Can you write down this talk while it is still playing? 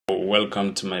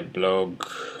Welcome to my blog.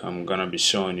 I'm gonna be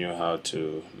showing you how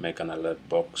to make an alert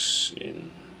box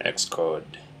in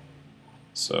Xcode.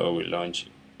 So we launch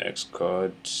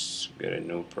Xcode, get a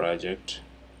new project.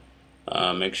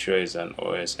 Make sure it's an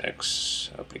OS X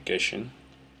application.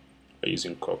 We're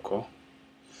using Cocoa.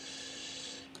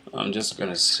 I'm just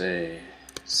gonna say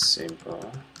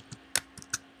simple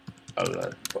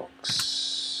alert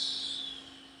box.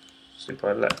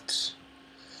 Simple alert.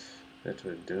 That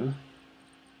will do.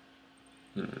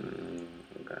 I'm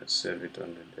gonna save it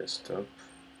on the desktop.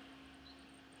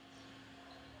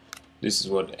 This is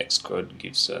what Xcode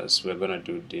gives us. We're gonna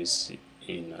do this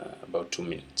in about 2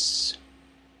 minutes.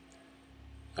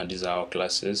 And these are our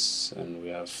classes, and we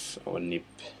have our nip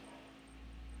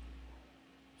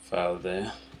file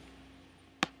there.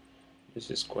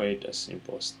 This is quite a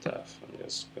simple stuff. I'm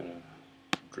just gonna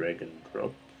drag and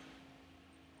drop.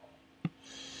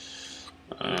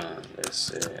 Let's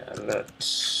say alert.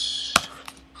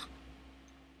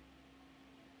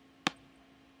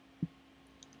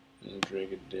 And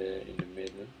drag it there in the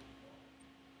middle.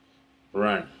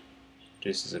 Run.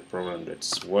 This is a program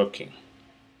that's working.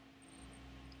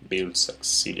 Build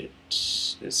succeeded.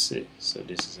 Let's see. So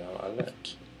this is our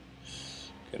alert.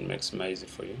 Can maximize it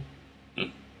for you.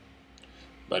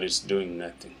 But it's doing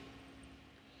nothing.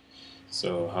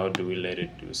 So how do we let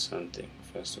it do something?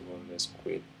 First of all, let's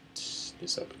quit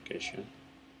this application.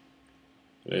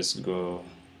 Let's go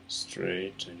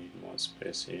straight. I need more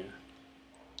space here.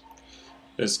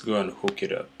 Let's go and hook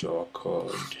it up to our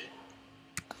code.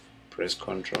 Press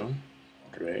Ctrl,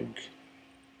 drag,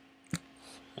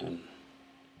 and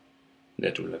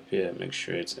that will appear. Make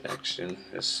sure it's action.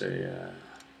 Let's say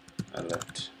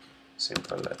alert,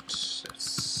 simple alert.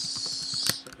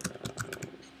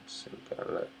 Simple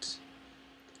alert.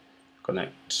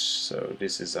 Connect. So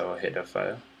this is our header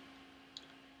file.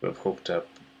 We've hooked up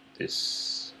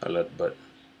this alert button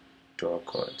to our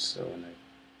code. So when I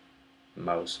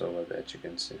mouse over that, you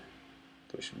can see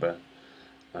push button.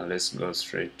 Now let's go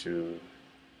straight to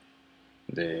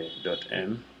the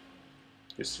 .m.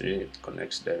 You see it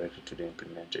connects directly to the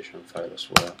implementation file as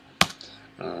well.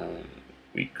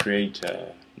 We create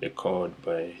the code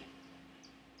by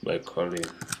calling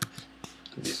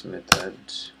this method.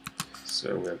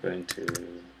 So we're going to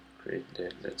create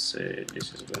that. Let's say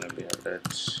this is going to be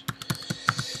alert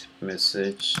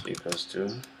message equals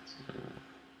to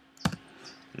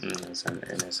it's an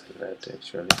NS alert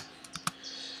actually.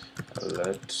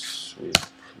 Alert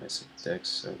with message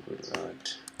text, so good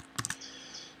alert.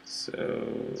 So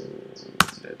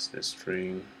that's the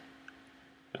string,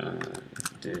 and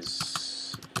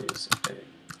this is a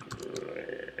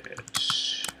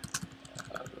great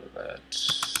alert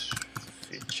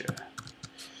feature.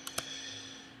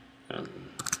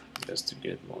 Just to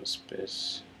get more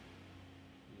space,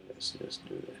 let's just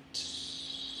do that.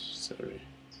 Sorry.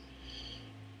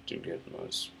 To get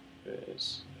more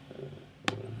space,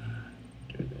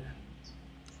 do that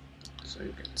so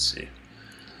you can see.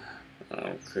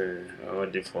 Okay, our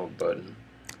default button,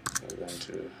 we're going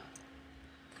to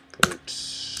put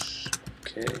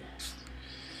OK,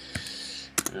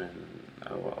 and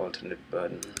our alternate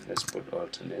button, let's put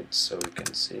alternate so we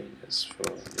can see, just for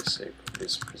the sake of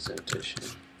this presentation.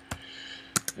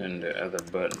 And the other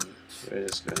button, we're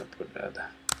just gonna put other.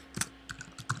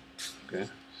 Okay.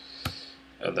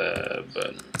 Other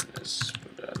button, let's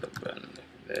put other button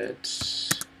like that,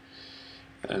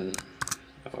 and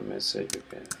our message, you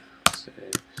can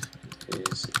say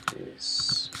this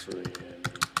is really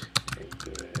a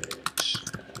great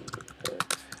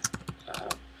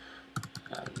app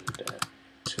under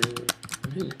 2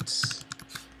 minutes.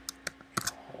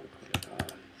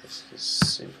 This is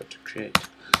simple to create.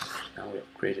 Now we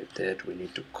have created that, we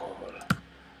need to call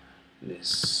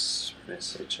this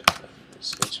message.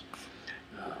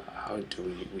 How do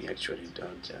we actually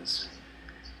don't just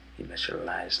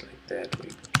initialize like that? We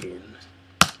begin,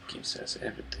 gives us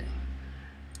everything.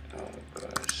 Oh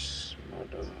gosh,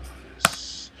 model,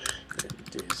 this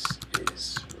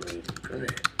is really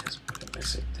great. Just put a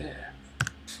message there.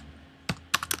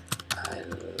 I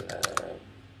love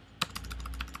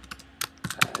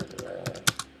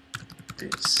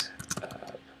this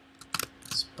app,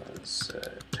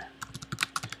 sponsored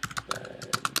by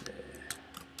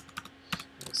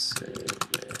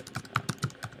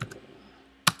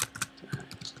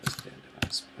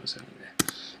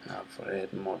for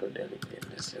it model delegate,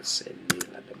 let's just say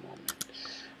nil at the moment.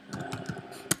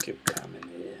 Keep coming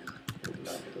in, we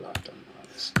learn a lot on all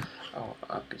this. Our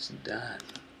app is done.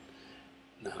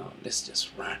 Now let's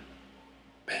just run.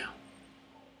 Bam.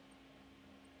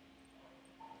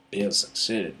 Build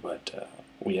succeeded, but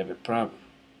we have a problem.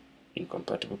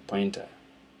 Incompatible pointer.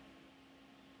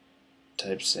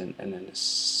 types and then a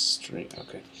string.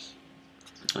 Okay.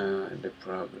 The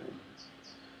problem,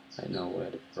 I know where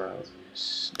the problem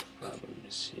is. The problem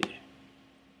is here.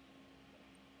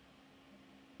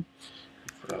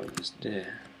 The problem is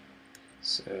there.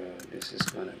 So this is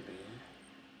gonna be,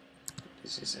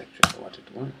 this is actually what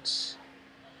it wants.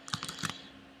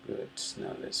 Good.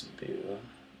 Now let's build.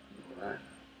 Right.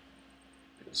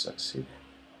 It succeeded.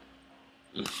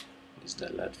 Is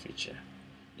the alert feature.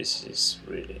 This is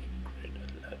really great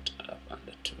alert up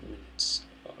under 2 minutes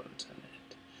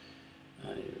alternate.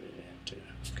 You really have to.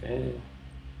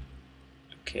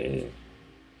 Okay.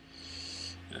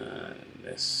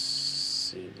 Let's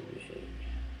see the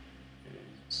behavior.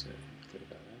 So click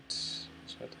on that.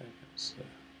 That's what happens. So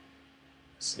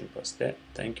simple as that.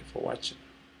 Thank you for watching.